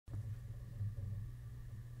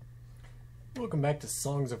Welcome back to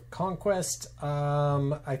Songs of Conquest.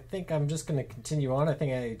 I think I'm just going to continue on. I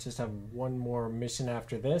think I just have one more mission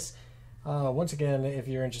after this. Once again, if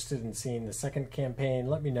you're interested in seeing the second campaign,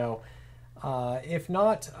 let me know. If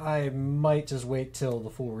not, I might just wait till the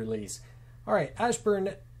full release. Alright,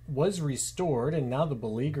 Ashburn was restored, and now the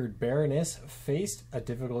beleaguered Baroness faced a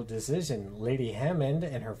difficult decision. Lady Hammond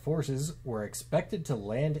and her forces were expected to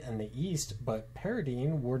land in the east, but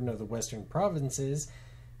Paradine, Warden of the Western Provinces,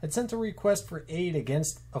 had sent a request for aid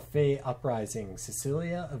against a Fey uprising.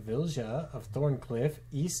 Cecilia Avilja of Thorncliffe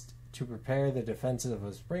east to prepare the defenses of a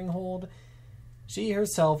Springhold. She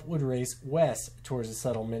herself would race west towards the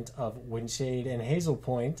settlement of Windshade and Hazel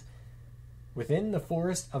Point within the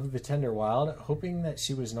forest of the Tenderwild, hoping that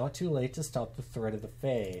she was not too late to stop the threat of the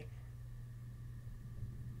Fey.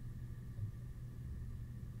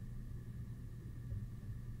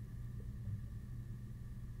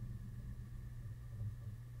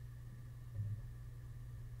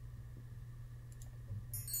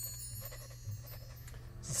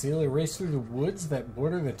 Cecilia raced through the woods that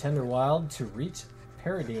border the Tenderwild to reach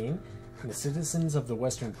Paradine and the citizens of the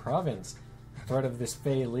Western Province. The threat of this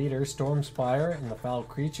Fey leader, Stormspire, and the foul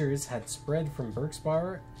creatures had spread from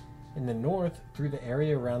Berkspire in the north through the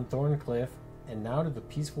area around Thorncliffe and now to the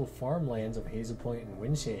peaceful farmlands of Hazel Point and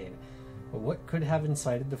Windshade. But what could have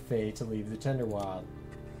incited the Fey to leave the Tenderwild?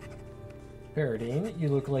 Paradine, you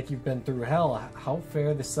look like you've been through hell. How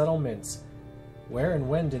fare the settlements? Where and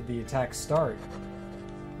when did the attack start?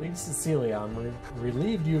 Lady Cecilia, I'm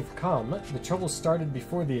relieved you've come. The trouble started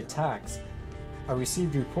before the attacks. I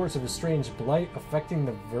received reports of a strange blight affecting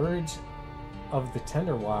the verge of the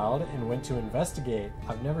Tenderwild and went to investigate.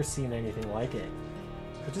 I've never seen anything like it.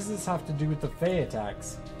 What does this have to do with the Fey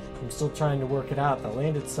attacks? I'm still trying to work it out. The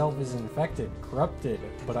land itself is infected, corrupted,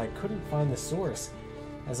 but I couldn't find the source.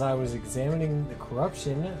 As I was examining the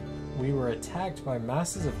corruption, we were attacked by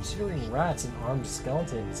masses of chittering rats and armed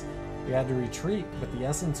skeletons. We had to retreat, but the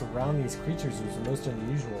essence around these creatures was most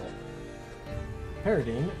unusual.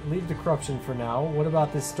 Paradine, leave the corruption for now. What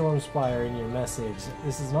about this Stormspire in your message?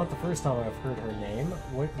 This is not the first time I've heard her name.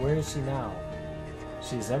 Where is she now?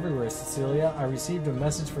 She's everywhere, Cecilia. I received a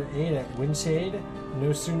message for aid at Windshade.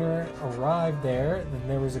 No sooner arrived there than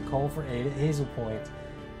there was a call for aid at Hazel Point.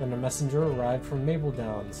 Then a messenger arrived from Maple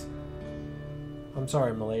Downs. I'm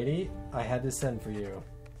sorry, milady. I had to send for you.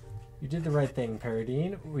 You did the right thing,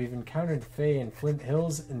 Paradine. We've encountered Fey in Flint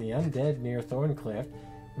Hills and the undead near Thorncliffe.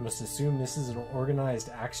 We must assume this is an organized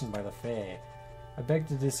action by the Fey. I beg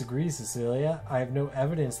to disagree, Cecilia. I have no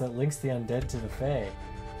evidence that links the undead to the Fey.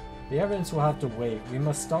 The evidence will have to wait. We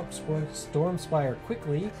must stop Stormspire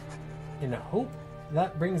quickly and hope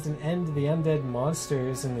that brings an end to the undead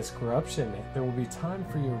monsters and this corruption. There will be time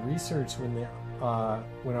for your research when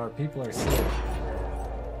our people are safe.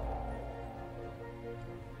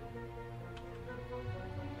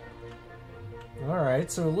 Alright,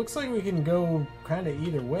 so it looks like we can go kind of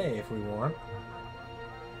either way if we want.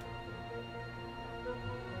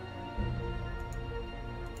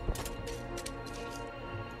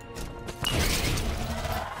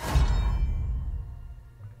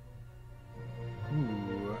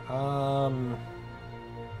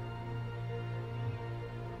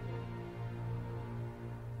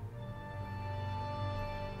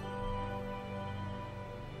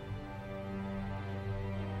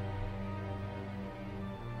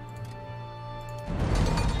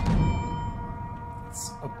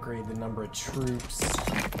 Upgrade the number of troops.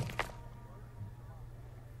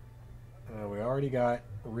 We already got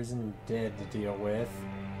Risen Dead to deal with.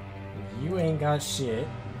 You ain't got shit.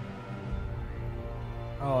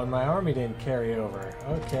 Oh, and my army didn't carry over.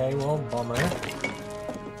 Okay, well, bummer.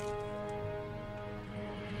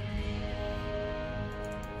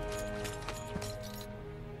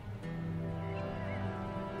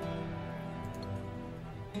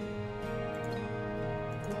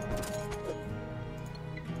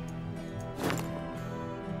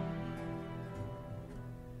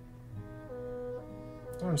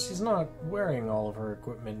 Oh, she's not wearing all of her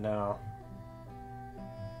equipment now.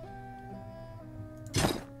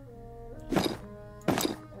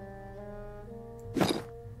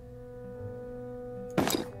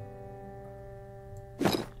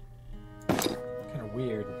 Kind of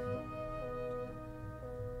weird.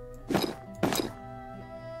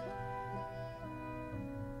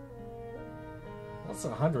 That's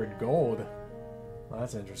 100 gold. Well,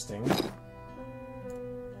 that's interesting.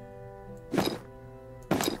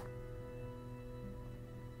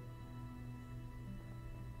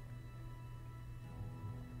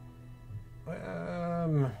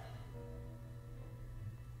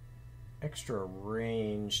 Extra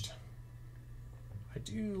ranged. I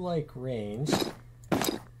do like range.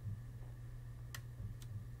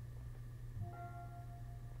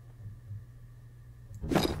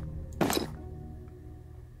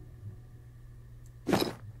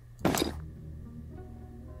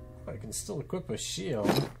 I can still equip a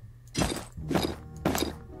shield.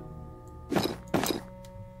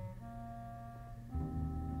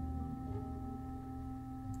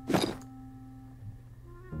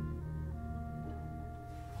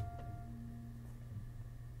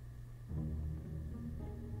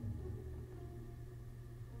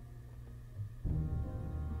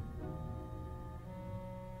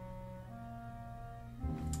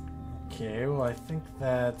 Okay, well, I think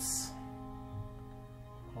that's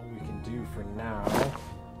all we can do for now.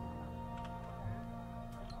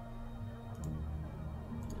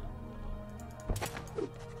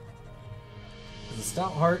 As the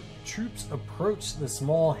Stout-Heart troops approach the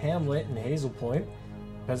small hamlet in Hazel Point,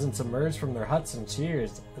 peasants emerge from their huts and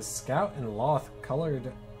cheers. The scout in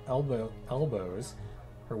cloth-colored elbows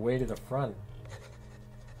her way to the front.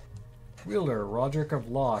 Wielder Roderick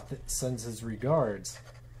of Loth sends his regards.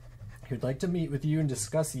 He would like to meet with you and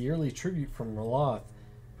discuss the yearly tribute from Loth,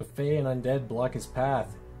 but Fae and undead block his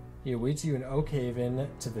path. He awaits you in Oakhaven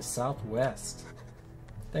to the southwest.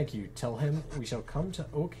 Thank you. Tell him we shall come to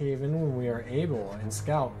Oakhaven when we are able, and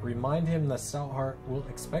Scout, remind him that Stout-Heart will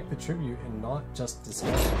expect the tribute and not just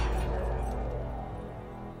discuss it.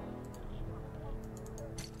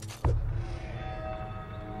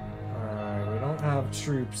 Alright, we don't have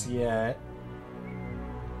troops yet.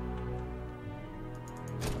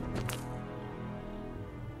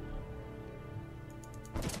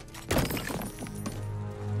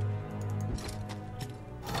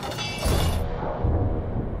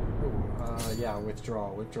 Yeah,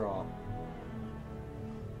 withdraw.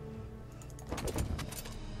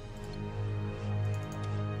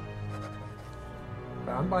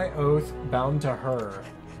 Bound by oath, bound to her.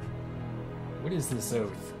 What is this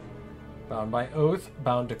oath? Bound by oath,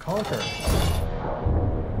 bound to conquer.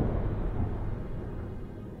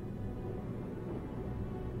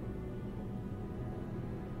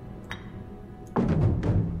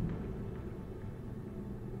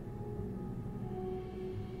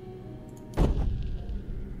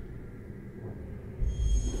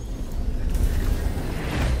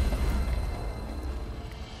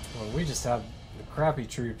 We just have the crappy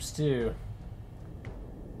troops too.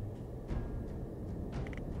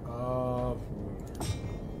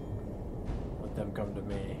 Let them come to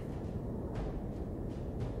me.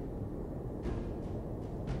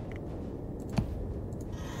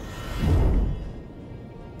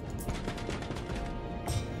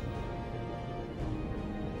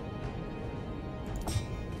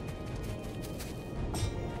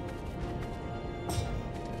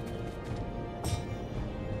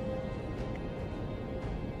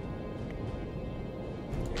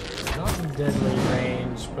 Deadly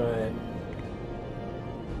range, but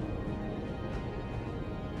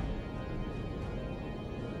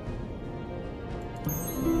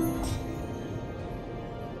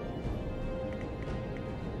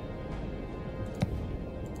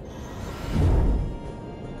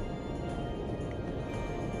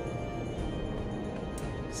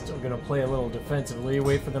still gonna play a little defensively,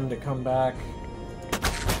 wait for them to come back.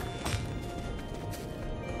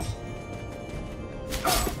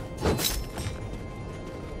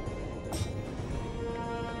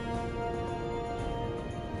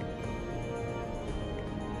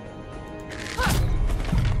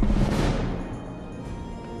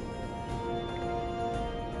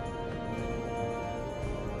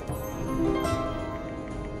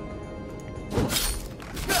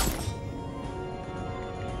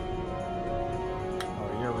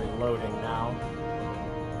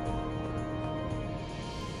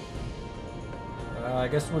 I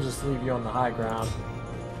guess we'll just leave you on the high ground.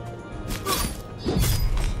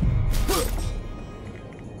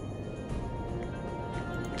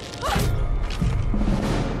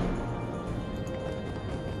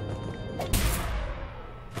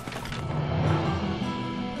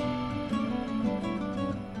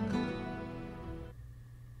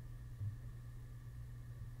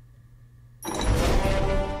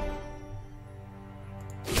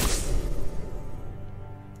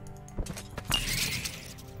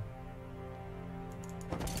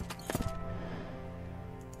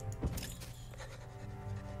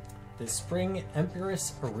 This spring,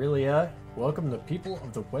 Empress Aurelia welcomed the people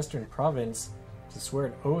of the Western Province to swear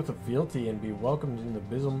an oath of fealty and be welcomed in the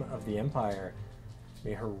bosom of the Empire.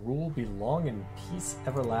 May her rule be long and peace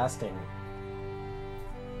everlasting.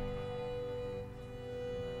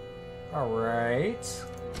 Alright.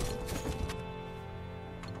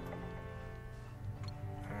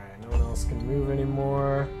 else can move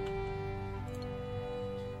anymore.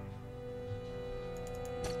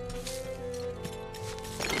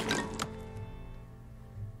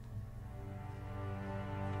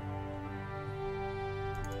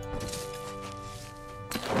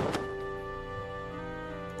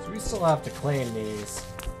 So we still have to claim these.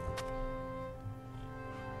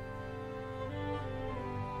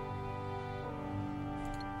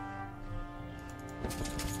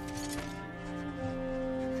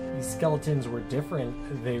 Skeletons were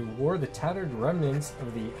different. They wore the tattered remnants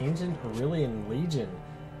of the ancient Aurelian Legion,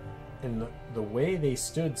 and the way they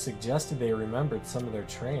stood suggested they remembered some of their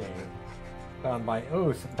training. Bound by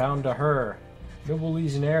oath, bound to her, noble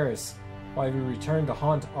legionnaires, why we returned to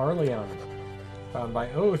haunt Arleon. Bound by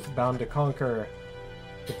oath, bound to conquer.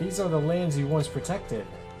 But these are the lands you once protected.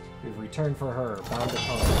 We've returned for her, bound to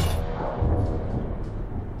conquer.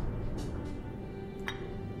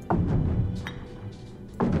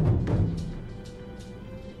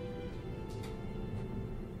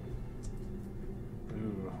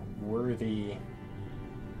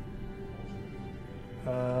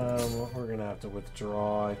 We're gonna have to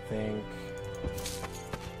withdraw, I think.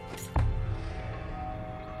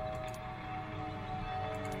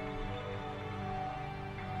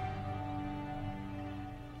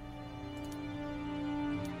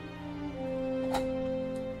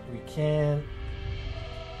 We can't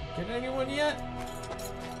get anyone yet?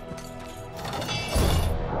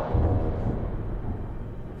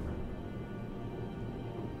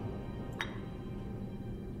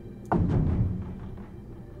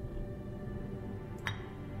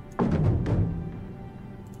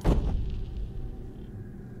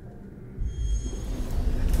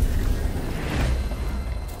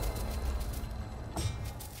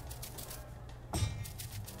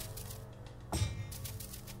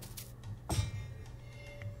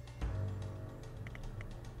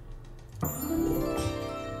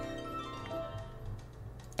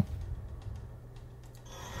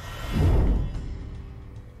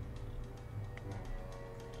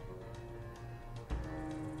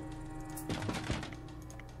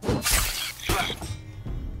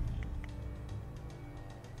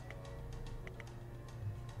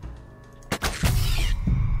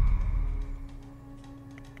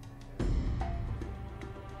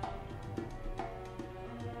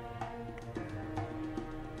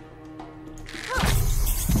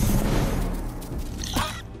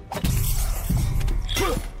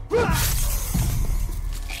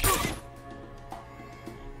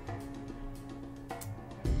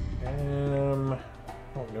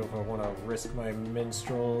 Risk my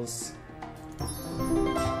minstrels.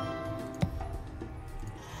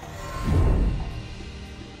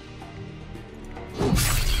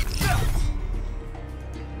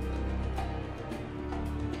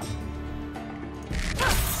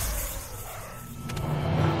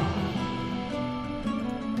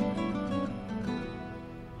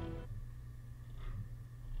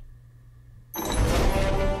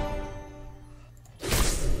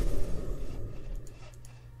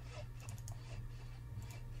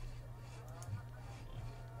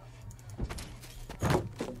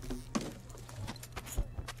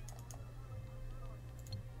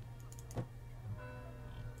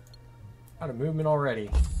 Out of movement already.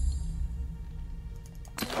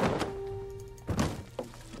 Okay,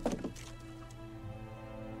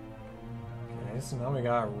 so now we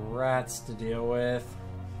got rats to deal with.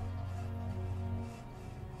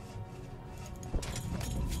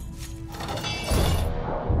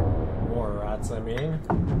 More rats, I mean.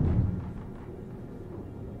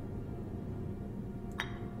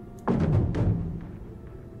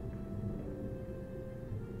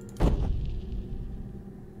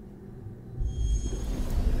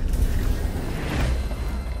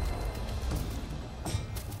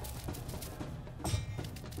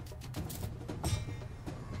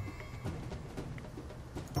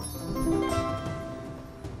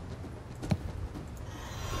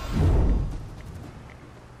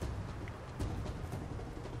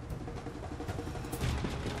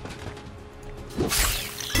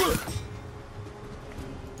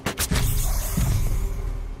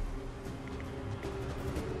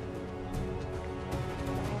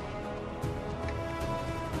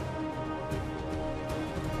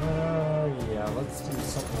 Let's do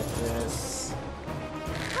something like this.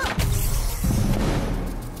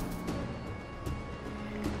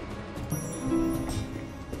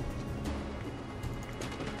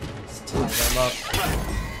 Let's tie them up.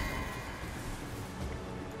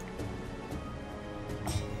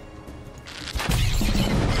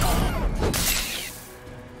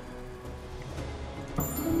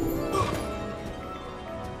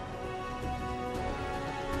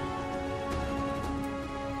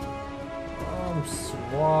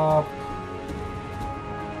 Swap.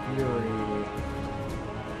 Fury.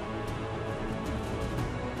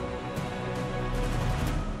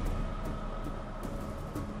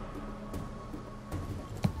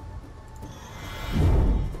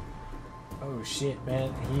 Oh shit,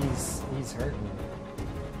 man, he's hurting.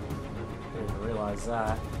 Didn't realize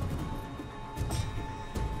that.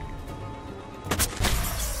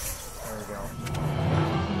 There we go.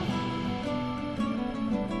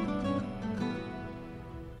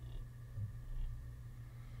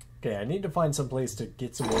 Okay, I need to find some place to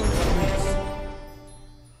get some more recruits.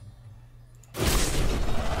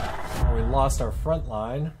 Oh, we lost our front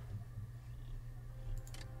line.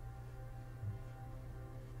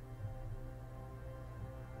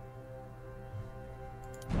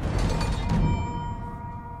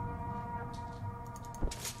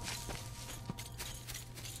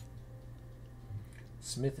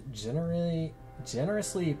 Smith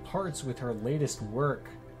generously parts with her latest work.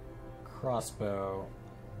 Crossbow.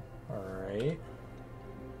 Alright.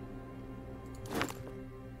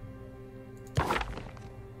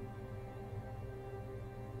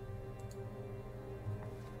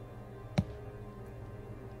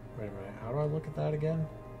 Wait a minute, how do I look at that again?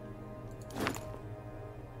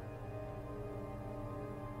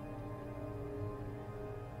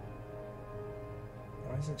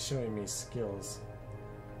 Why is it showing me skills?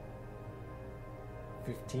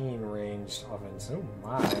 15 ranged offense. Oh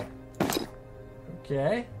my.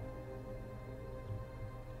 Okay.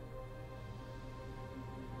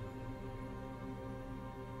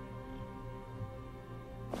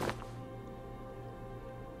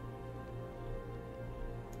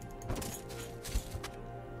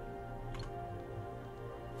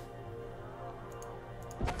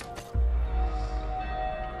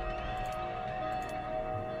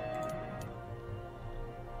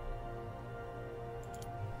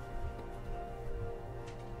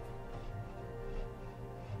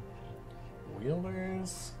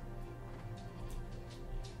 Wheelers.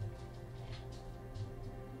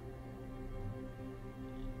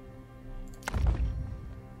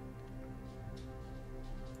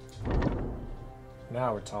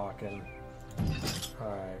 Now we're talking.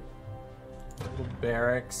 Alright. Little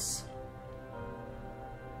barracks.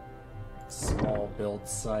 Small build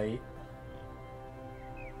site.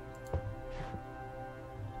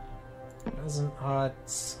 Peasant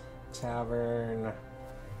huts. Tavern.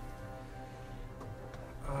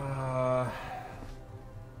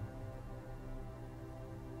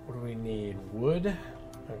 What do we need? Wood?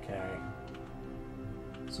 Okay.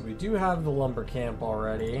 So we do have the lumber camp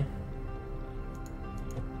already.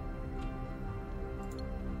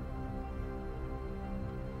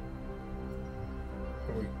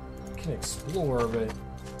 We can explore, but...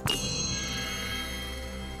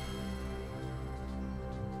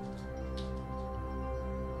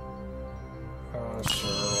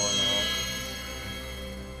 sure, why not?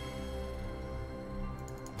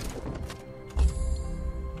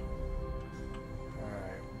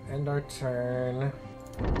 End our turn.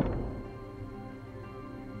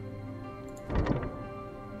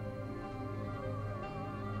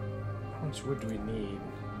 How much wood do we need?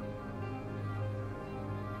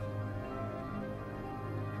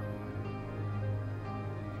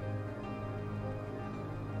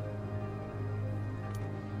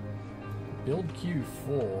 Build queue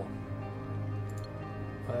full.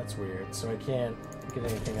 Oh, that's weird. So I can't get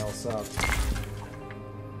anything else up.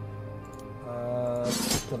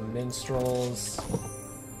 The minstrels.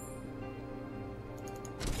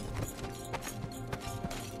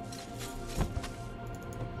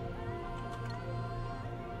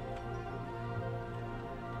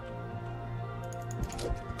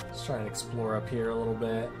 Let's try and explore up here a little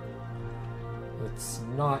bit. Let's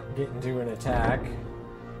not get into an attack.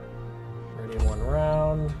 Ready in one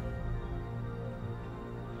round.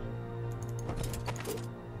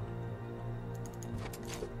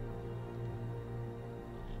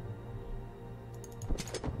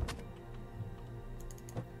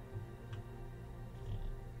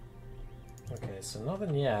 Okay, so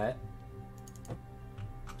nothing yet.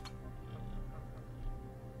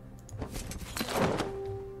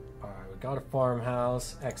 Alright, we got a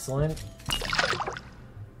farmhouse. Excellent.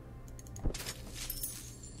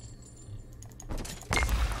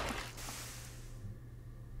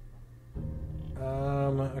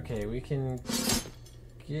 Okay, we can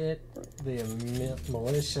get the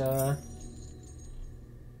militia.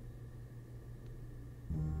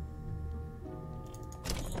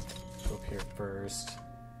 Go up here first.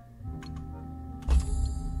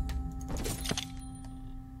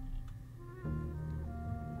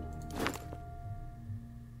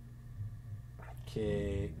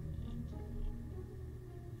 Okay.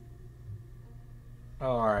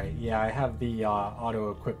 Alright, yeah, I have the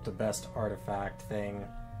auto-equip the best artifact thing.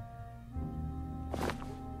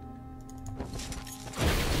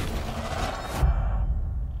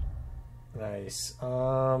 Nice.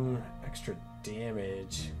 Extra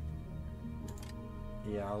damage.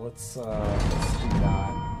 Yeah, let's do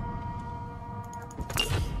that.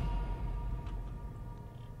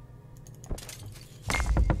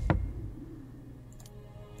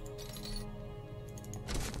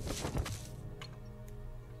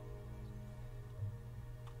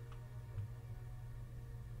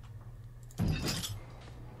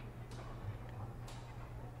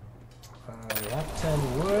 We have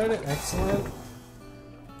 10 wood. Excellent.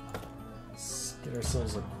 Let's get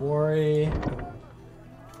ourselves a quarry.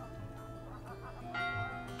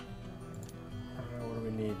 What do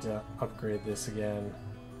we need to upgrade this again?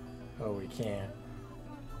 Oh, we can't.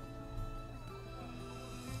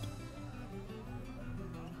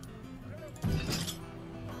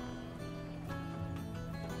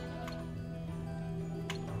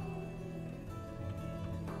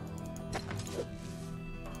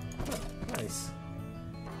 Nice.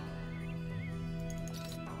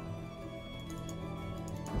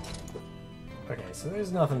 Okay, so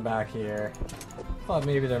there's nothing back here. Thought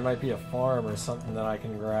maybe there might be a farm or something that I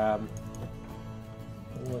can grab.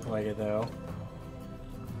 Doesn't look like it though.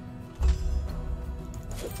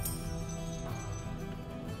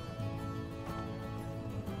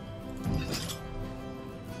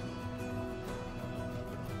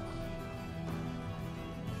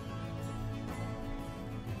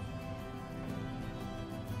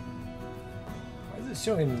 Why is it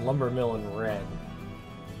showing lumber mill in red?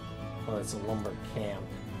 Oh, it's a lumber camp.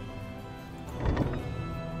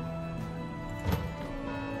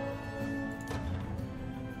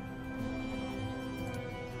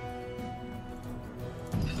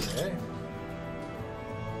 Okay.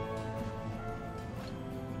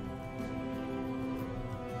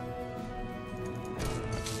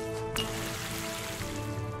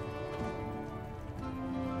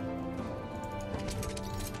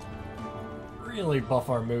 Really buff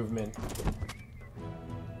our movement.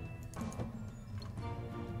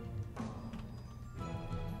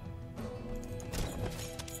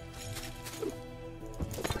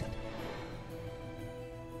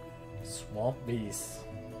 Swamp beasts.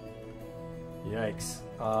 Yikes.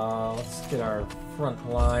 Let's get our front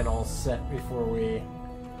line all set before we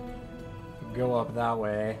go up that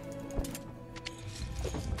way.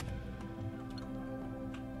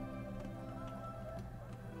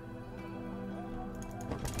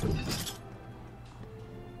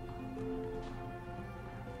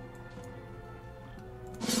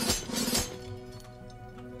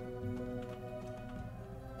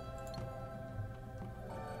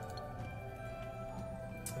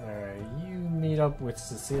 Alright, you meet up with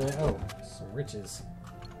Cecilia. Oh, some riches.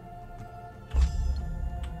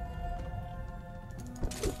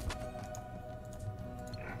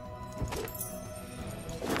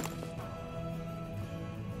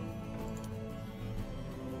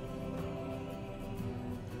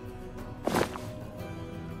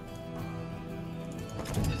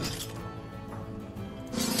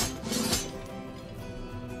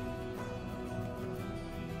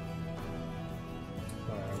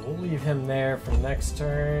 We'll leave him there for next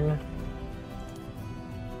turn.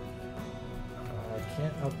 I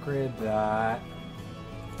can't upgrade that.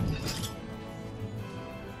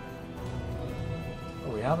 Oh,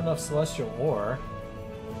 we have enough celestial ore.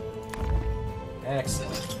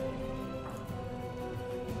 Excellent.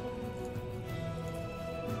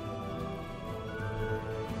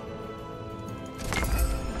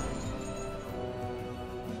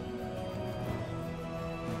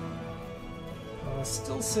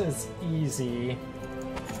 Still says easy.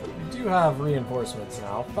 We do have reinforcements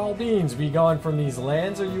now. Foul beings, be gone from these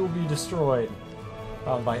lands or you will be destroyed.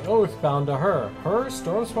 Bound by oath, bound to her. Her,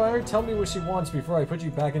 Stormspire, tell me what she wants before I put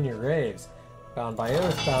you back in your graves. Bound by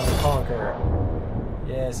oath, bound to conquer.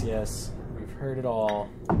 Yes, yes, we've heard it all.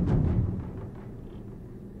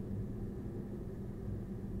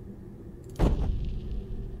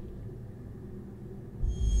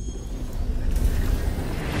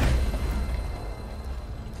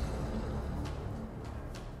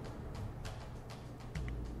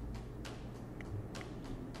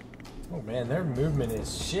 Oh man, their movement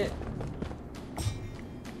is shit.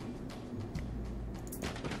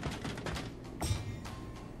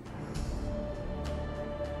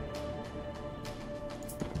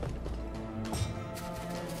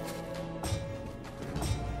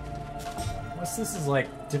 Unless this is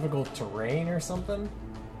like difficult terrain or something.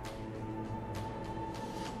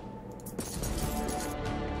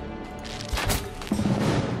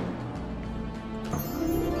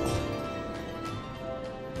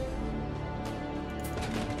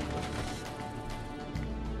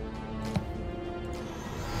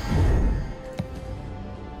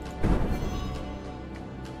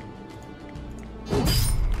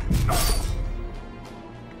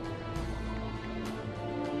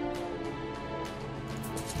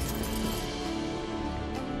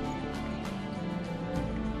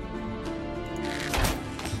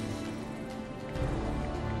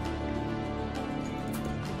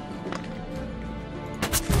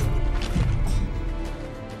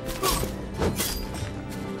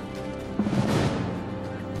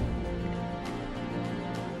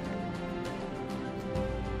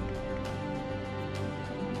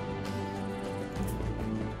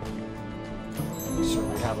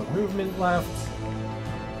 have a movement left.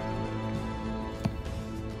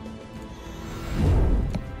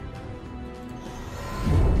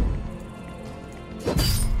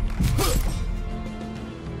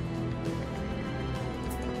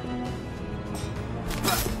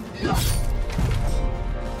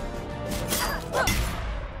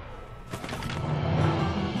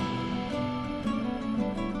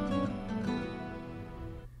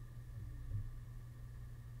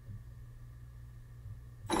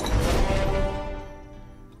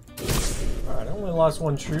 Lost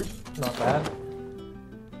one troop, not bad.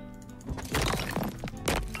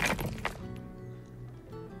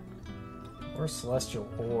 Or celestial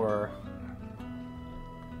ore.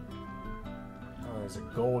 Oh, there's a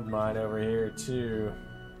gold mine over here too.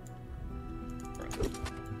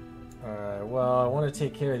 Alright, well, I want to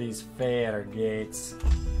take care of these Fae at our gates.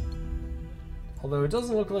 Although it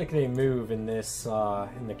doesn't look like they move in this,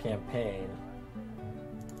 in the campaign.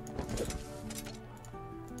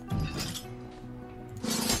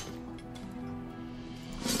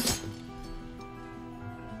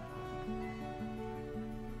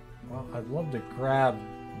 I'd love to grab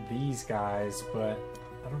these guys, but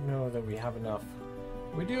I don't know that we have enough.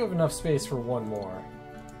 We do have enough space for one more.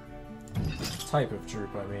 Type of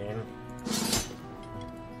troop, I mean.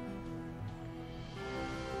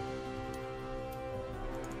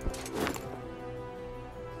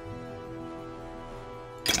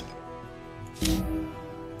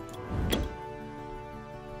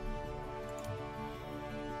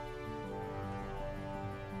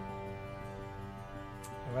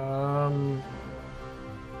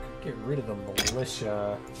 Get rid of the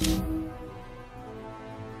militia.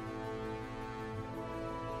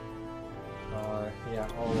 Yeah,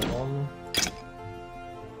 all of them.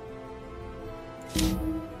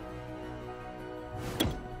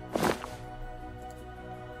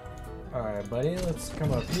 Alright, buddy, let's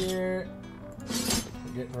come up here.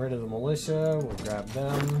 We're getting rid of the militia. We'll grab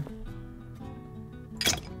them.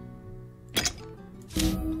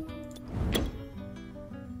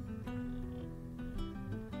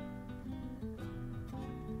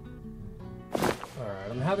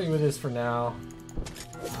 Alright, I'm happy with this for now.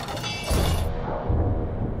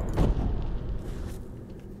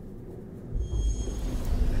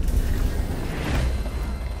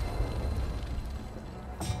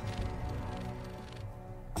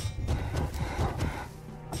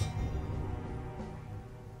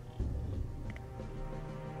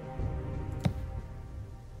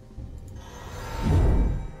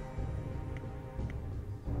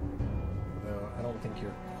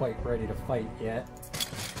 You're quite ready to fight yet.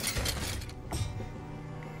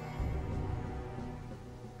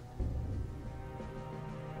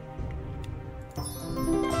 Oh,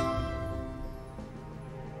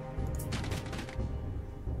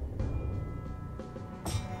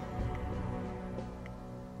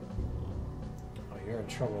 you're in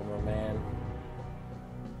trouble, my man.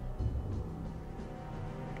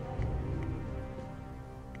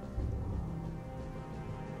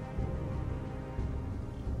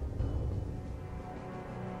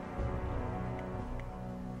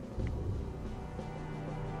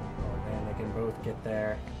 Both get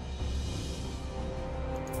there.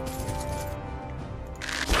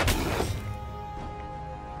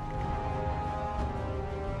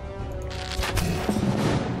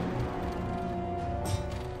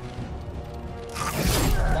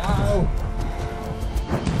 No!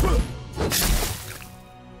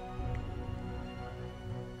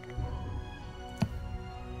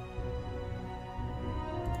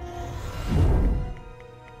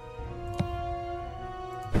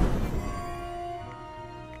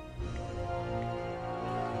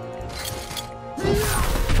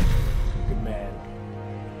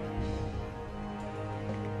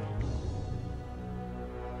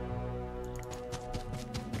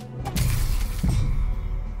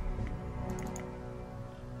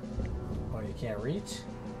 Can't reach?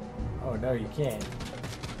 Oh no, you can't.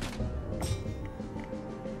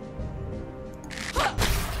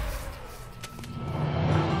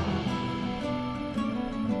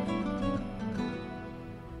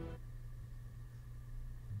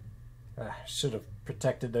 Should have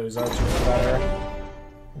protected those archers better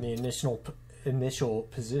in the initial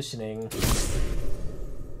positioning.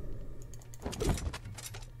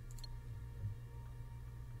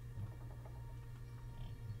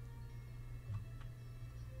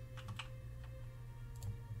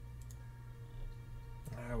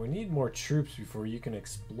 We need more troops before you can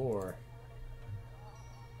explore.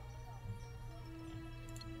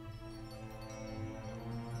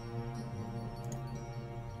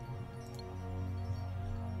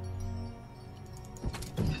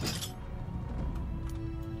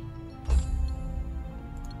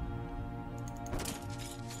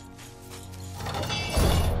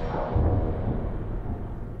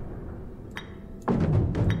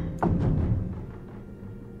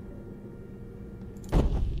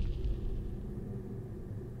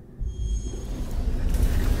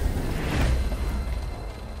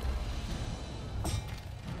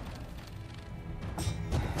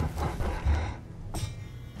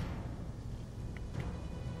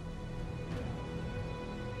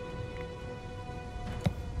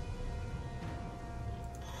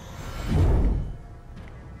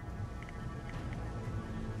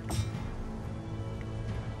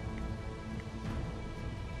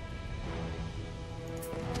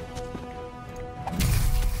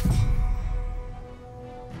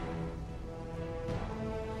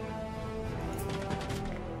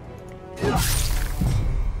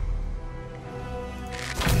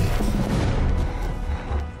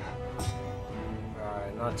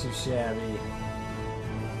 too shabby.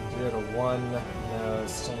 Do it a 1. No,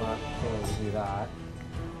 still not going to do that.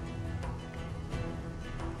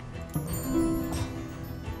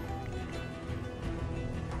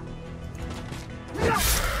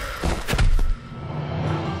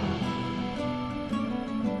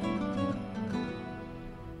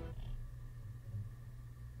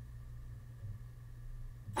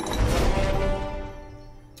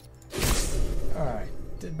 Alright,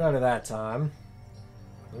 did better that time.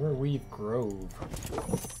 Weave Grove.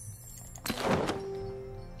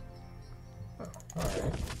 Oh,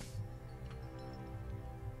 alright.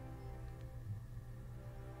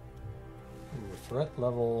 Threat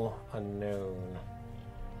level unknown.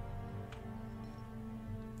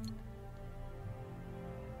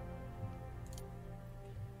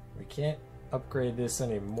 We can't upgrade this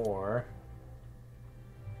anymore.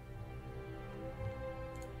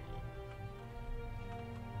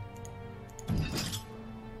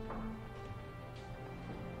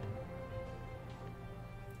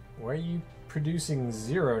 Why are you producing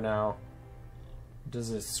 0 now?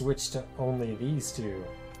 Does it switch to only these two?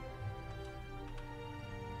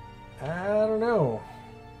 I don't know.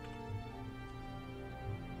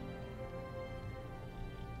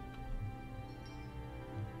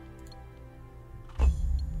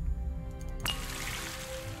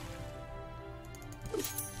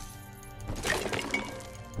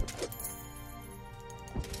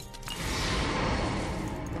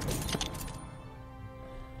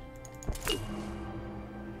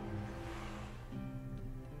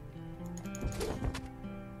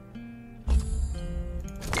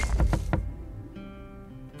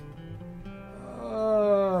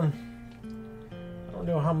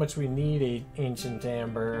 How much we need a ancient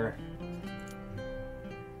amber.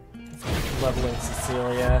 Leveling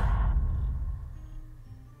Cecilia.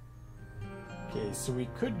 Okay, so we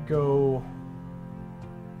could go.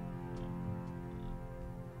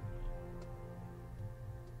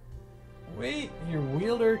 Wait, your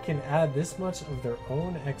wielder can add this much of their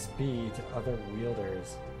own XP to other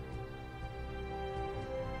wielders.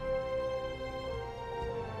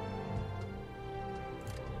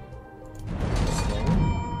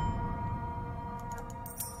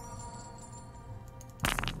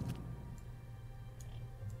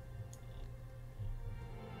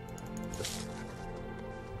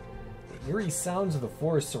 Eerie sounds of the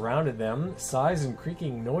forest surrounded them, sighs and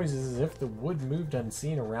creaking noises as if the wood moved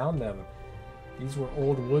unseen around them. These were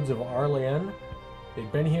old woods of Arleon.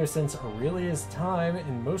 They'd been here since Aurelia's time,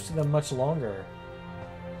 and most of them much longer.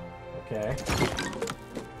 Okay.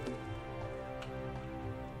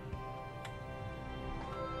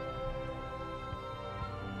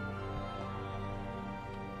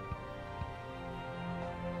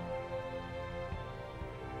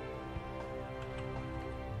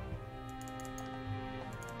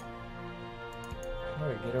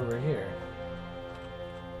 Alright, get over here.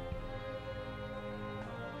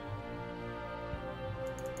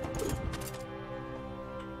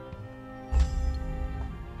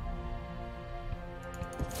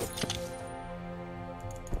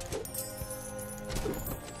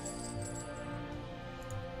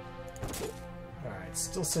 Alright,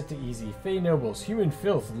 still set to easy. Fey nobles, human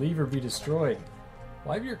filth, leave or be destroyed.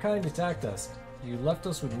 Why have your kind attacked us? You left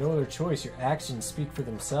us with no other choice. Your actions speak for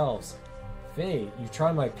themselves. Fey, you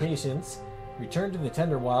try my patience. Return to the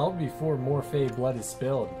Tender Wild before more Fey blood is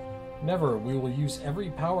spilled. Never. We will use every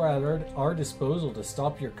power at our disposal to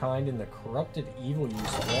stop your kind in the corrupted evil you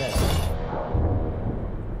spread.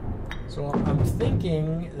 So I'm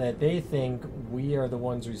thinking that they think we are the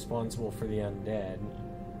ones responsible for the undead.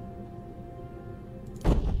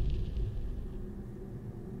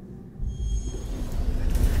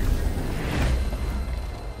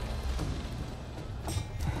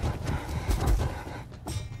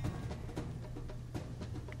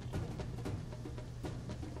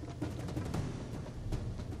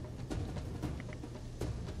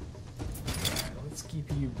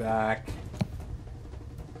 Keep you back.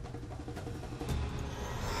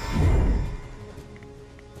 Alright,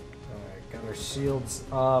 got our shields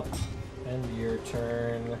up. End your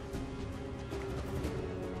turn.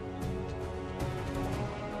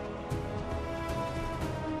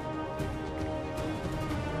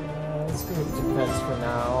 Let's go with defense for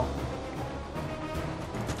now.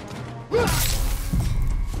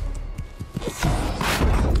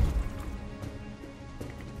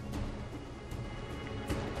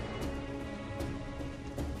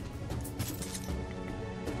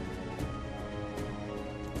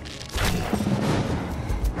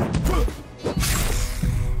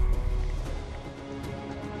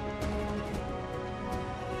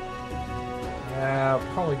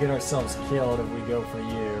 get ourselves killed if we go for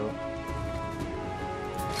you.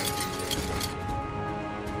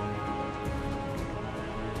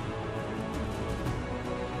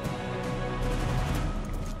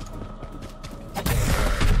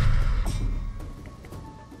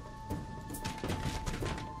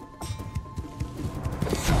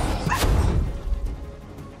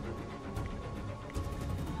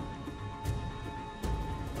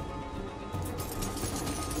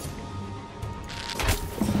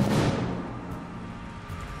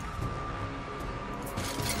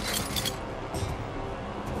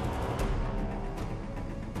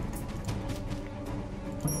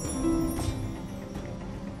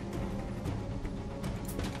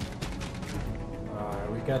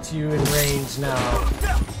 Got you in range now.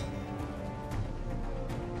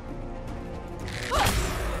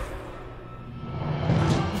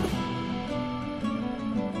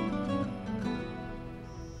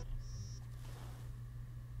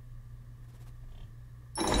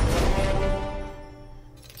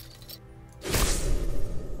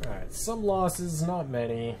 Alright, some losses, not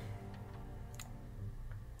many.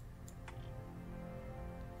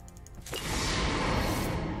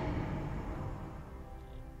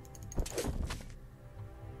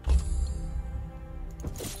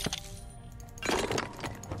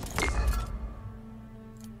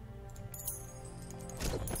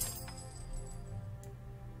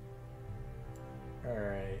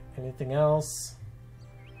 Anything else?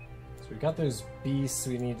 So we got those beasts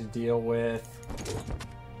we need to deal with.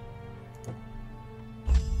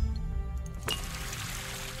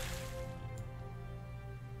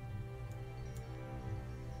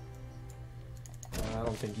 I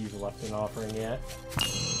don't think you've left an offering yet.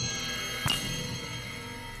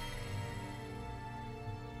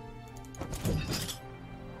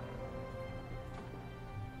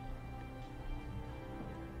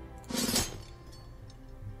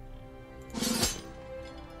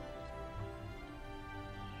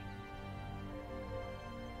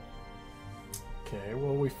 Okay,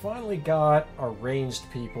 well, we finally got our ranged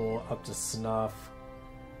people up to snuff.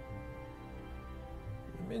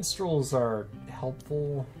 Minstrels are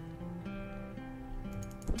helpful.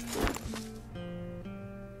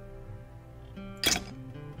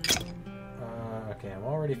 Okay, I'm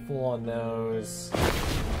already full on those.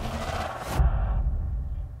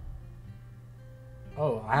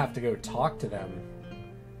 Oh, I have to go talk to them.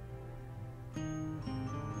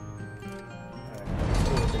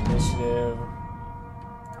 Alright, initiative.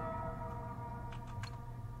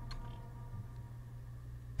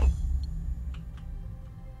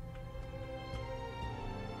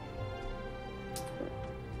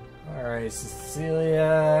 Alright,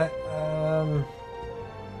 Cecilia,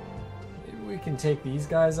 maybe we can take these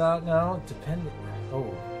guys out now,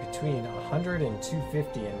 between 100 and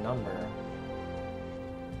 250 in number.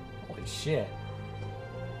 Holy shit.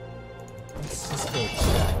 Let's just go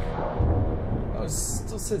check. Oh, it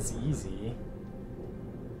still says easy.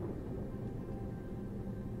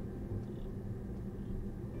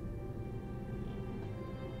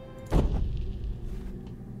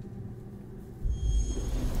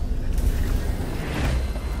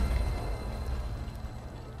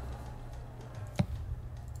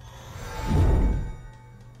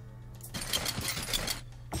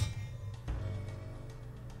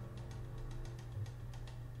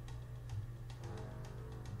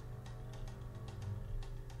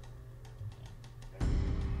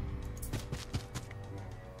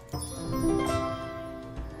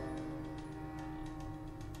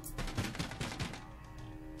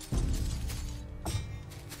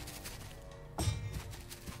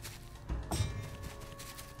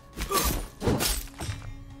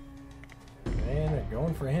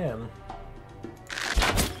 Going for him.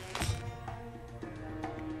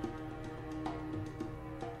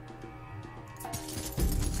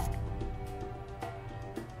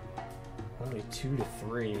 Only 2 to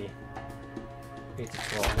 3. 8 to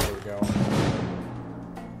 12. There we go.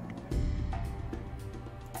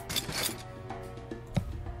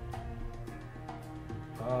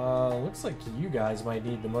 Looks like you guys might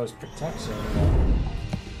need the most protection.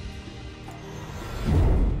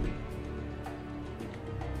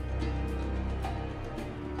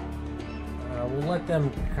 We'll let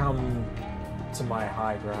them come to my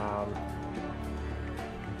high ground.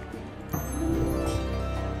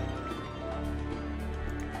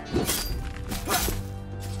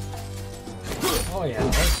 Oh yeah,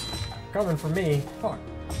 that's coming for me. Fuck.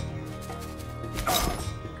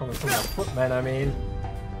 Coming from my footmen, I mean.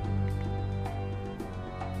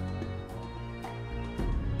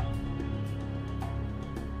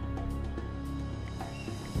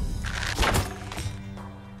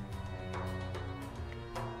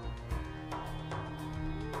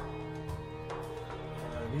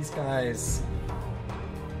 guys...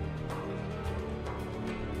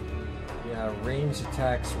 Yeah, range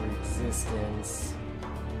attacks resistance.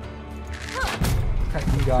 Cut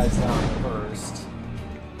you guys down first.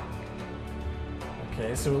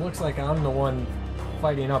 Okay, so it looks like I'm the one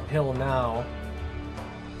fighting uphill now.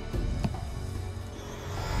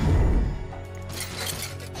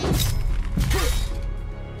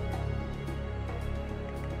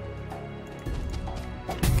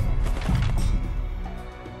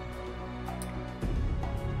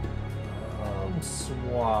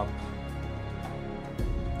 Swap.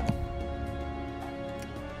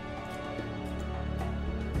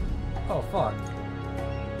 Oh, fuck.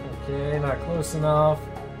 Okay, not close enough.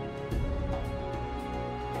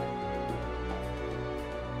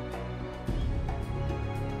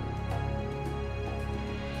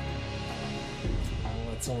 Oh,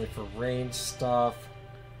 that's only for range stuff.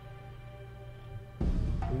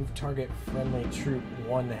 Move target friendly troop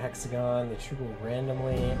 1 hexagon. The troop will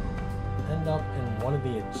randomly end up in one of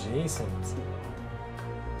the adjacent.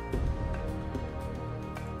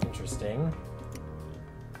 Interesting.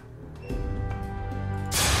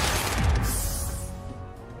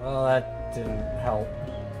 Well, that didn't help.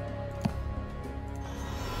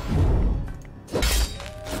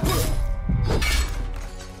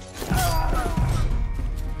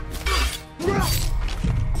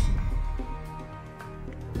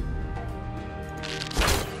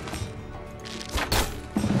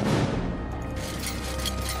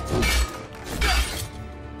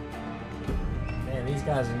 Man, these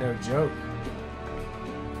guys are no joke.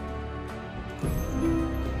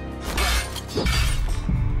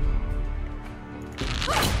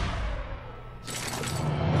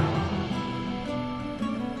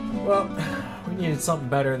 Well, we needed something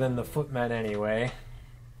better than the footmen anyway.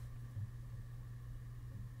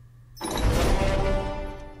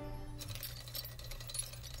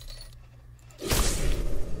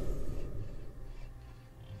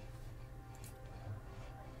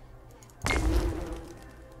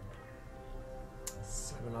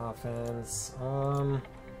 Seven offense. I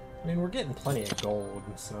mean, we're getting plenty of gold,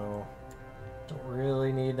 so don't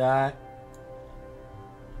really need that.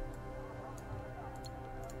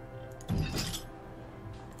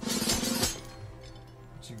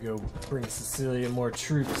 Go bring Cecilia more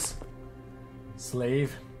troops,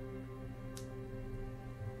 slave.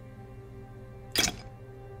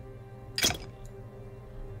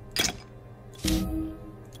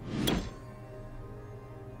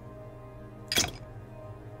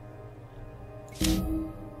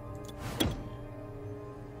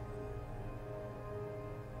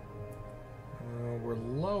 We're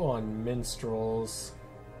low on minstrels.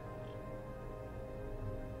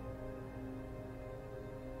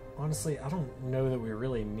 Honestly, I don't know that we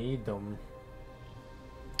really need them.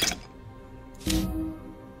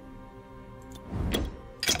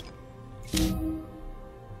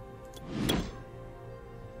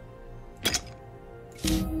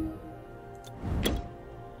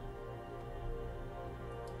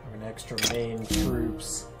 Having extra main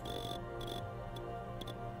troops.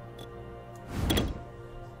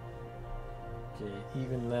 Okay,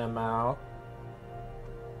 even them out.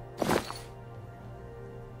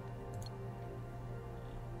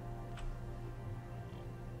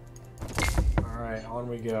 On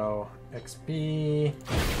we go. XP.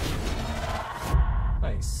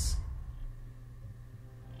 Nice.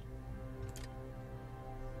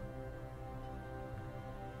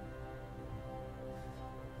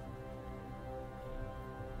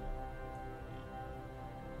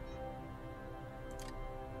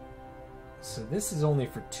 So this is only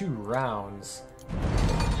for 2 rounds.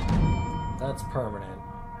 That's permanent.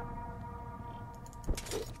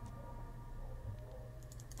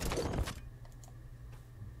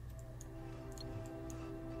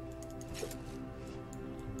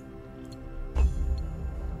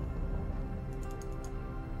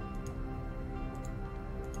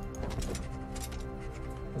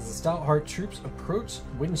 As the Stoutheart troops approached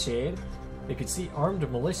Windshade, they could see armed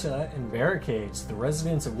militia and barricades. The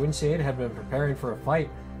residents of Windshade had been preparing for a fight.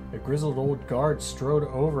 A grizzled old guard strode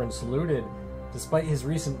over and saluted. Despite his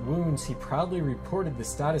recent wounds, he proudly reported the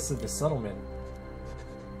status of the settlement.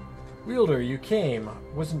 Wielder, you came.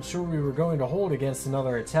 Wasn't sure we were going to hold against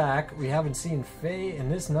another attack. We haven't seen Fae in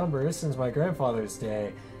this number since my grandfather's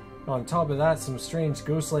day. On top of that, some strange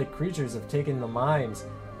ghost-like creatures have taken the mines.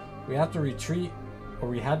 We had to retreat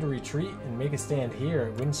and make a stand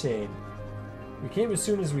here at Windshade. We came as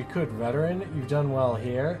soon as we could, veteran. You've done well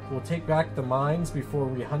here. We'll take back the mines before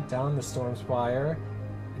we hunt down the Stormspire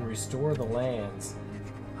and restore the lands.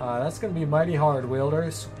 That's going to be mighty hard,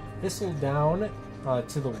 Wielders. Thistle down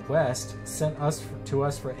to the west sent to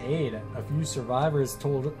us for aid. A few survivors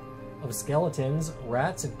told of skeletons,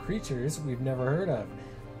 rats, and creatures we've never heard of.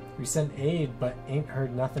 We sent aid, but ain't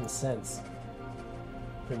heard nothing since.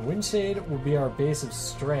 Then Windshade will be our base of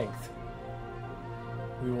strength.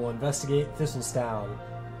 We will investigate Thistlestown.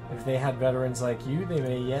 If they had veterans like you, they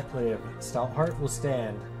may yet live. Stoutheart will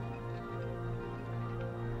stand.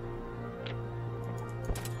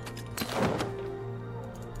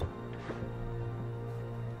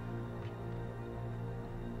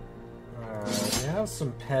 We have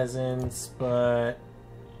some peasants, but I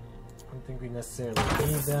don't think we necessarily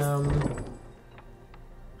need them.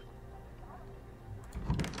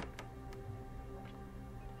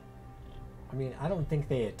 I mean, I don't think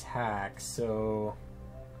they attack, so...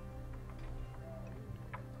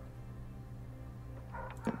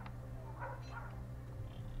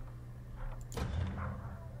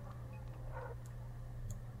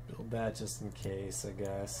 build that just in case, I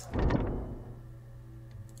guess. Oh,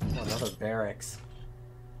 another barracks.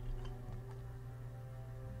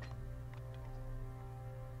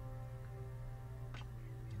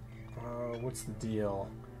 What's the deal?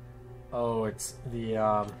 Oh, it's the,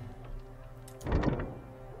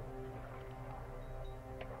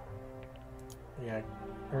 yeah,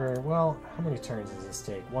 well, how many turns does this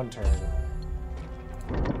take? One turn.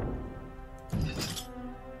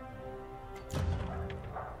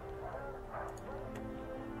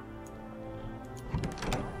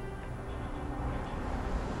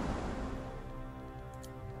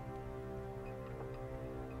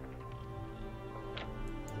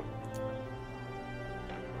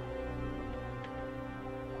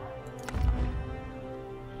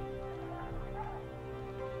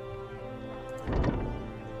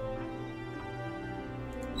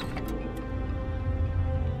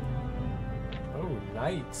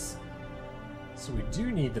 Knights. So we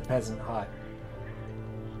do need the peasant hut.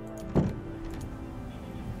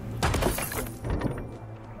 Have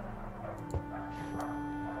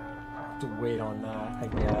to wait on that, I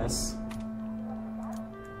guess.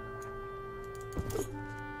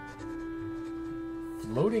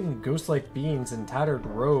 Floating ghost-like beings in tattered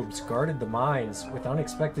robes guarded the mines. With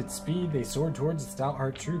unexpected speed, they soared towards the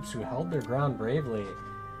Stoutheart troops who held their ground bravely.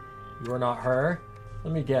 You are not her?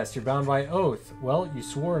 Let me guess, you're bound by oath. Well, you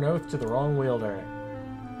swore an oath to the wrong wielder.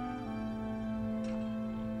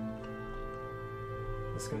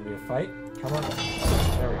 This is gonna be a fight. Come on.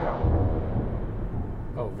 There we go.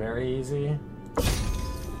 Oh, very easy.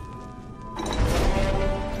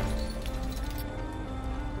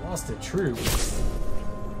 Lost a troop.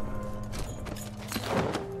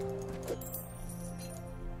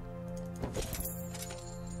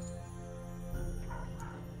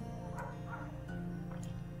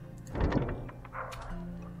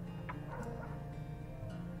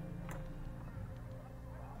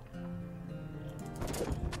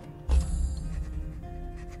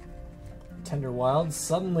 Tender Wilds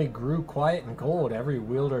suddenly grew quiet and cold. Every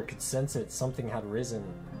wielder could sense it. Something had risen.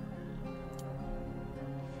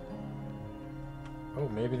 Oh,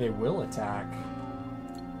 maybe they will attack.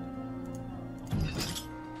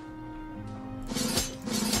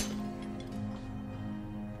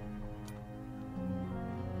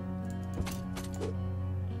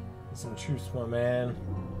 Some troops, my man.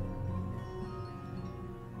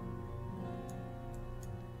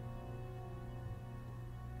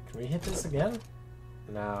 Can we hit this again?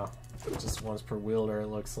 No. Just once per wielder, it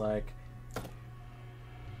looks like.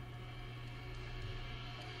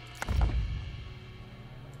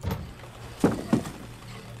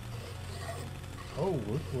 Oh,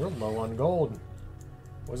 we're low on gold.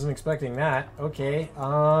 Wasn't expecting that. Okay,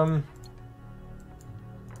 one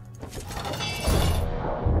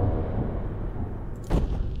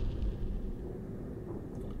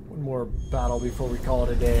more battle before we call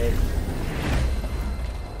it a day.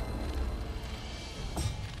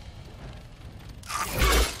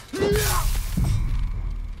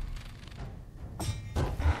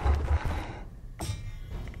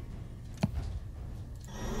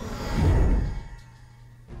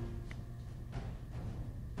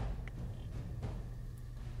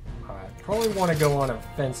 Probably want to go on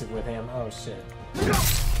offensive with him. Oh shit.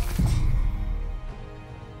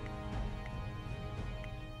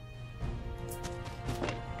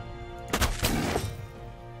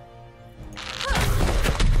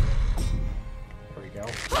 There we go.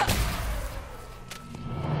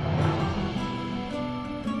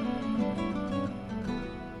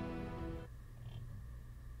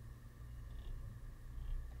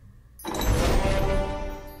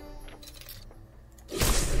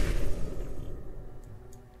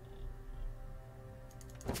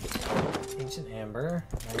 Ancient Amber.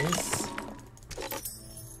 Nice.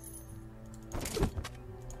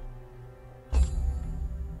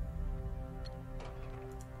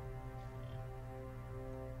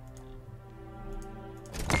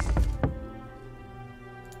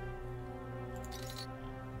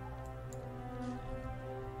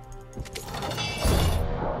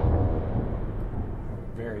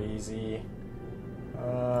 crazy.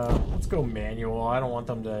 Let's go manual. I don't want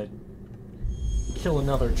them to kill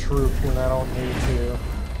another troop when I don't need to.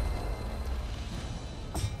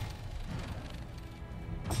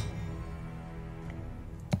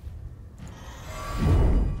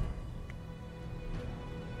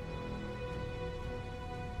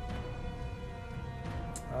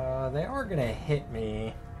 They are gonna hit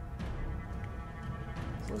me.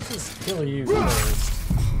 So let's just kill you first.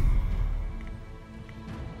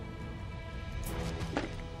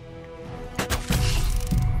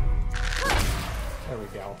 There we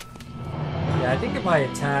go. Yeah, I think if I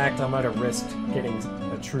attacked, I might have risked getting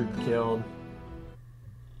a troop killed.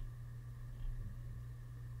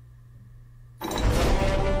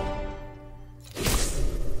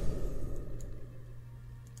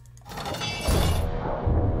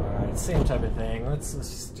 Same type of thing. Let's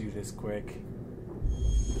just do this quick.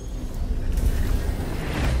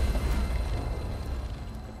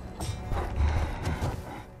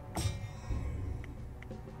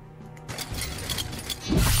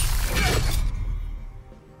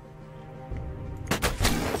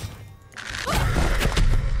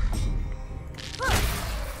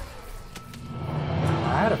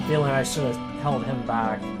 I had a feeling I should have held him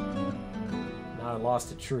back. Now I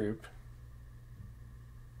lost a troop.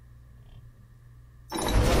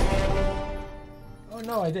 Oh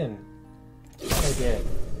no, I didn't. I did.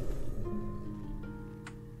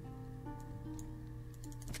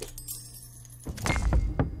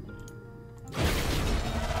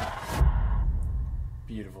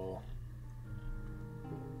 Beautiful.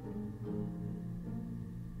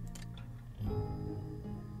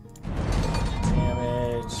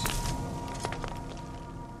 Damage.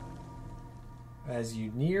 As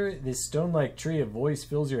you near this stone-like tree, a voice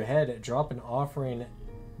fills your head. Drop an offering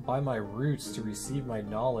by my roots to receive my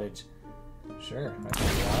knowledge. Sure, I can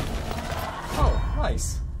do that. Oh,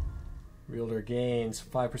 nice. Wielder gains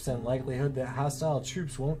 5% likelihood that hostile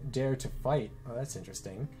troops won't dare to fight. Oh, that's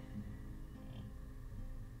interesting.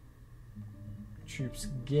 Troops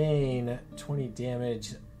gain 20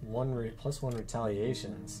 damage, plus 1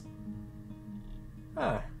 retaliations.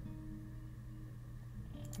 Huh.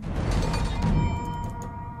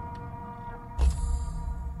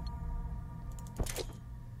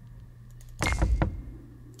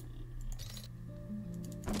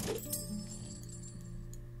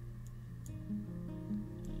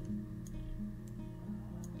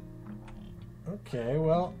 Okay,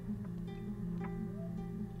 well...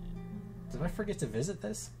 Did I forget to visit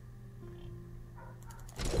this?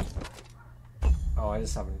 Oh, I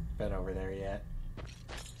just haven't been over there yet.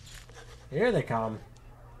 Here they come.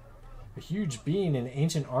 A huge being in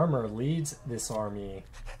ancient armor leads this army.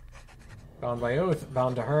 Bound by oath,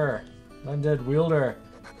 bound to her. Undead wielder.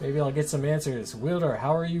 Maybe I'll get some answers. Wielder,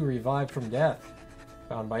 how are you revived from death?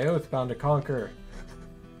 Bound by oath, bound to conquer.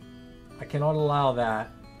 I cannot allow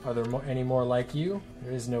that. Are there any more like you?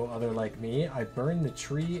 There is no other like me. I burned the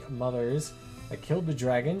tree mothers. I killed the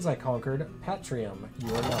dragons. I conquered Patrium.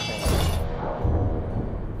 You are nothing.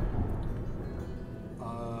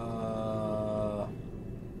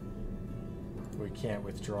 We can't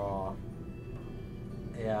withdraw.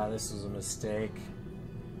 Yeah, this was a mistake.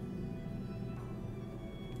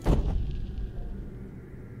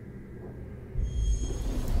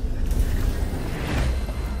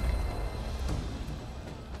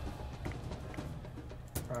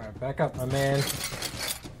 Alright, back up, my man.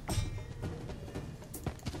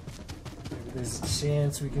 Maybe there's a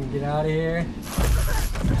chance we can get out of here.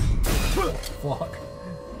 Fuck.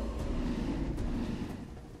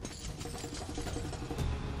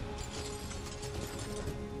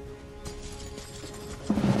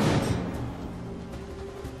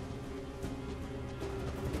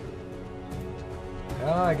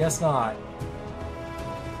 Oh, I guess not.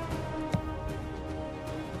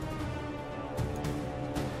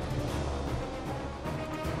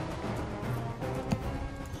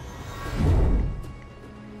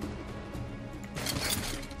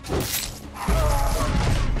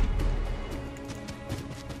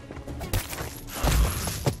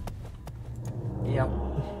 Yep.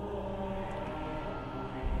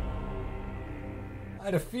 I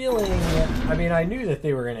had a feeling, I mean, I knew that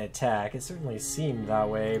they were going to attack. It certainly seemed that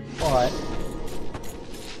way, but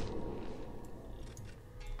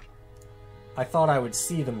I thought I would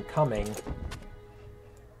see them coming.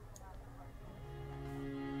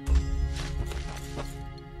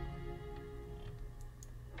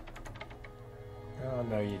 Oh,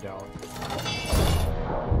 no, you don't.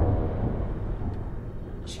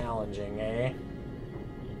 Challenging, eh?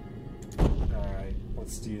 Alright,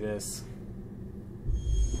 let's do this.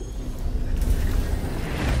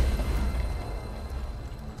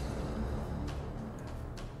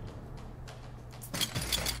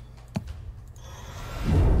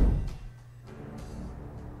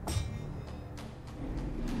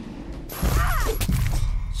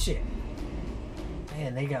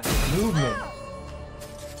 Man, they got movement.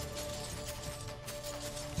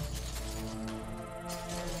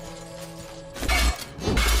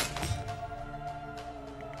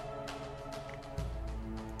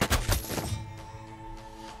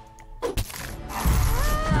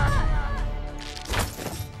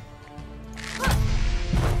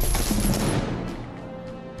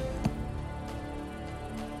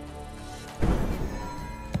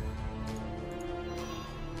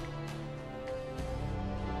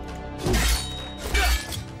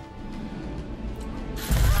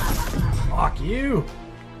 Fuck you!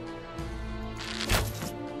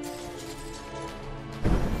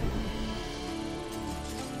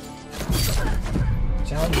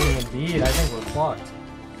 Challenging indeed. I think we're fucked.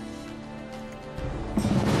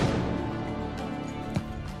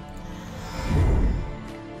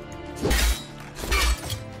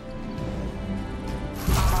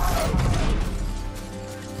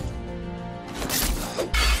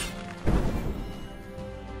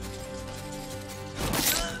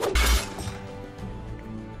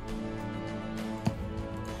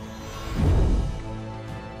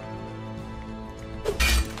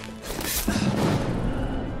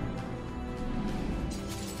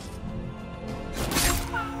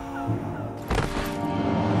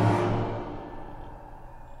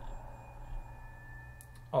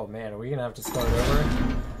 Oh man, are we gonna have to start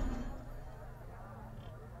over?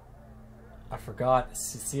 I forgot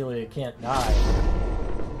Cecilia can't die.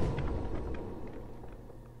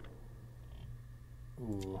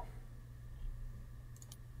 Ooh.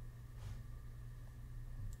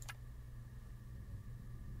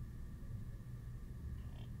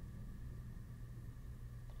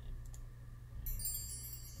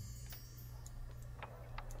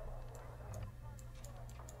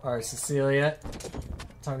 Alright, Cecilia.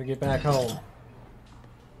 Time to get back home.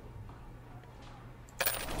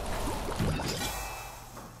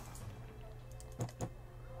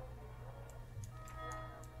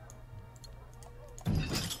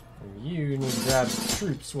 You need to grab some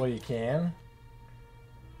troops while you can.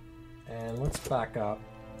 And let's back up.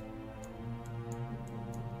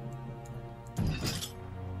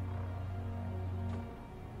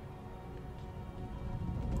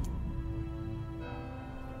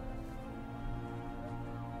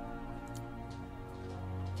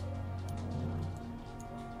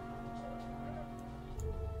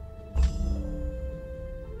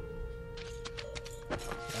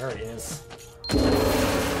 There he is.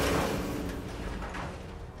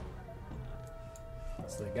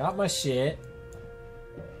 So they got my shit.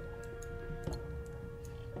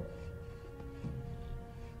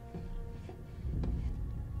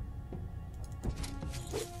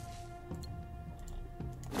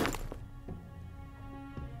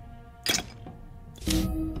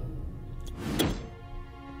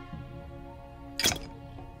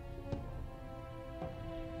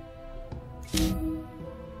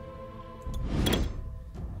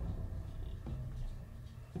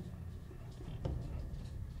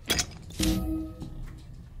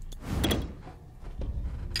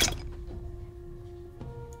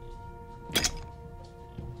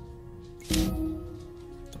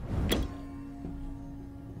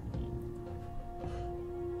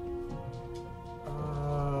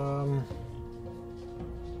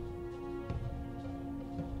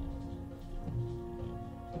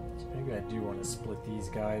 Maybe I do want to split these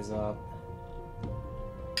guys up.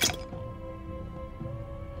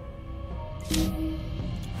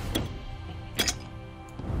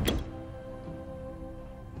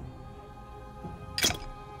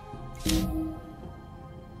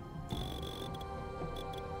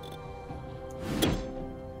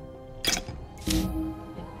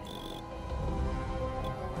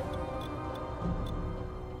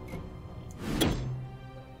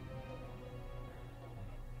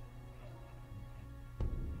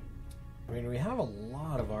 I mean, we have a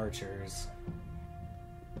lot of archers.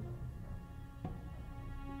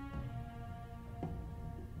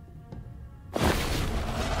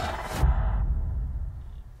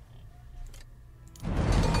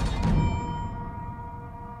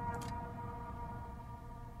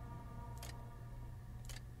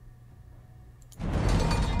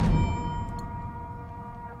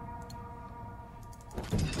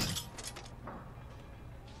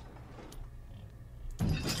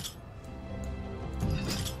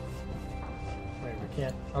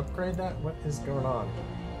 Can't upgrade that? What is going on?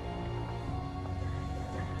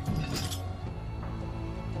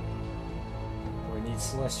 We need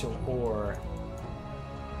celestial ore.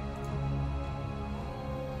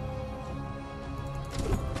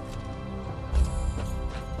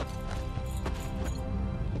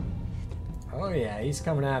 Oh yeah, he's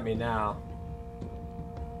coming at me now.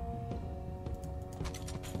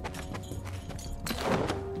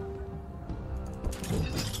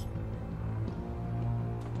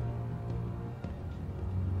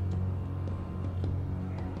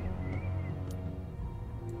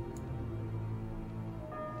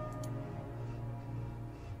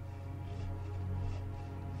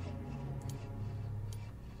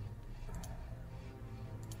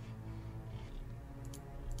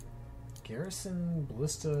 Garrison,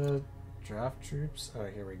 ballista, draft troops. Oh,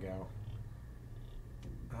 here we go.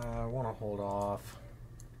 I want to hold off.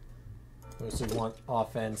 Mostly want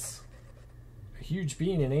offense. A huge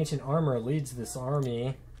being in ancient armor leads this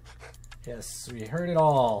army. Yes, we heard it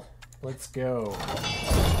all. Let's go.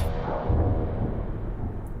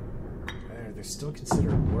 They're still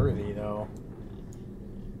considered worthy, though.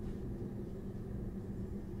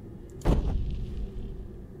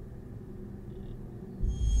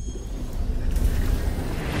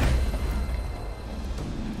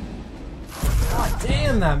 God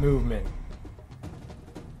damn that movement!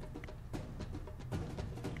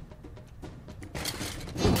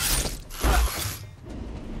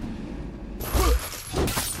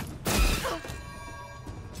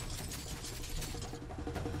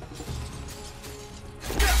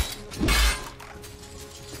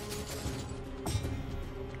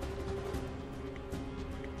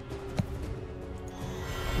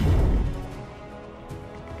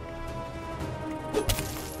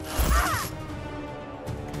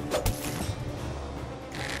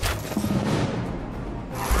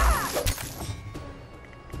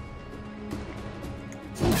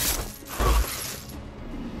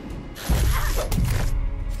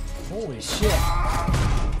 Holy shit.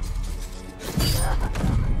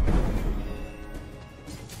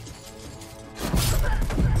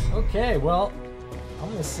 Okay, well, I'm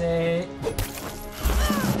gonna say we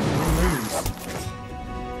lose.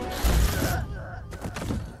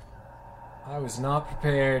 I was not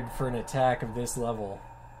prepared for an attack of this level.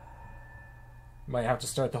 Might have to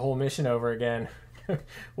start the whole mission over again.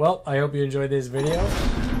 Well, I hope you enjoyed this video.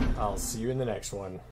 I'll see you in the next one.